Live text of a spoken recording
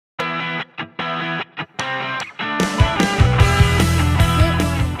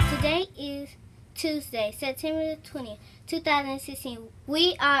today, September 20th, 2016.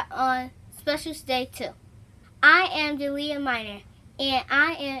 We are on Special Day 2. I am Delia Miner, and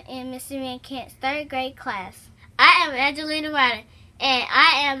I am in Mr. Van Kant's 3rd grade class. I am Angelina Ryder, and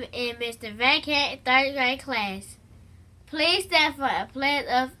I am in Mr. Van Kant's 3rd grade class. Please stand for a pledge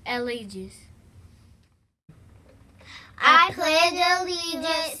of allegiance. I pledge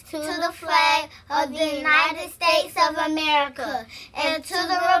allegiance to the flag of the United States of America and to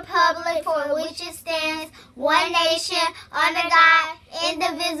the republic for which it stands, one nation, under God,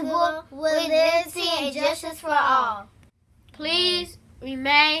 indivisible, with liberty and justice for all. Please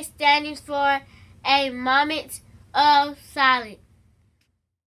remain standing for a moment of silence.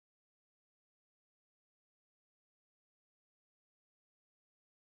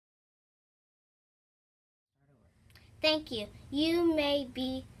 Thank you. You may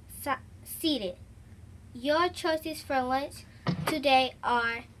be seated. Your choices for lunch today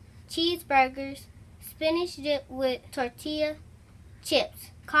are cheeseburgers, spinach dip with tortilla chips,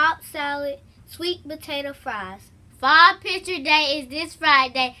 Cobb salad, sweet potato fries. Fall Picture Day is this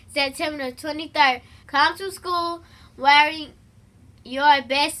Friday, September 23rd. Come to school wearing your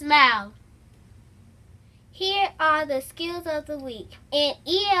best smile. Here are the skills of the week. In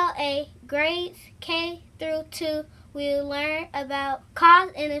ELA, grades K through 2 will learn about cause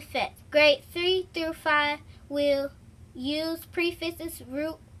and effect. Grade 3 through 5 will use prefixes,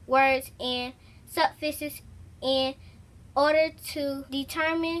 root words, and suffixes in order to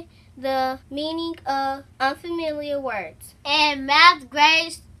determine the meaning of unfamiliar words. And math,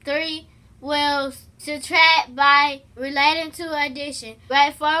 grades 3 will subtract by relating to addition.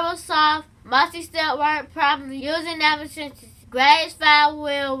 Grade 4 will solve multi-step word problems using number sentences. Grade 5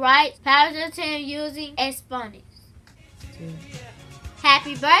 will write powers of 10 using exponents.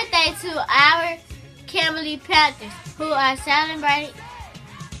 Happy birthday to our Kimberly Panthers who are celebrating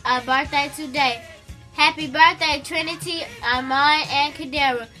a birthday today. Happy birthday Trinity, Armand, and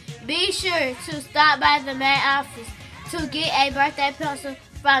Kadera. Be sure to stop by the main office to get a birthday pencil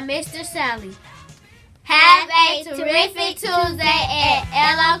from Mr. Sally. Have a terrific Tuesday at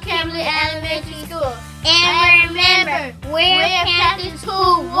L.O. Kimberly Elementary School. And remember, we're Panthers who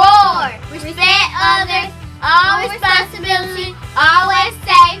roar. Respect others, all responsibility, always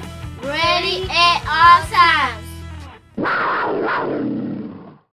safe, ready at all times.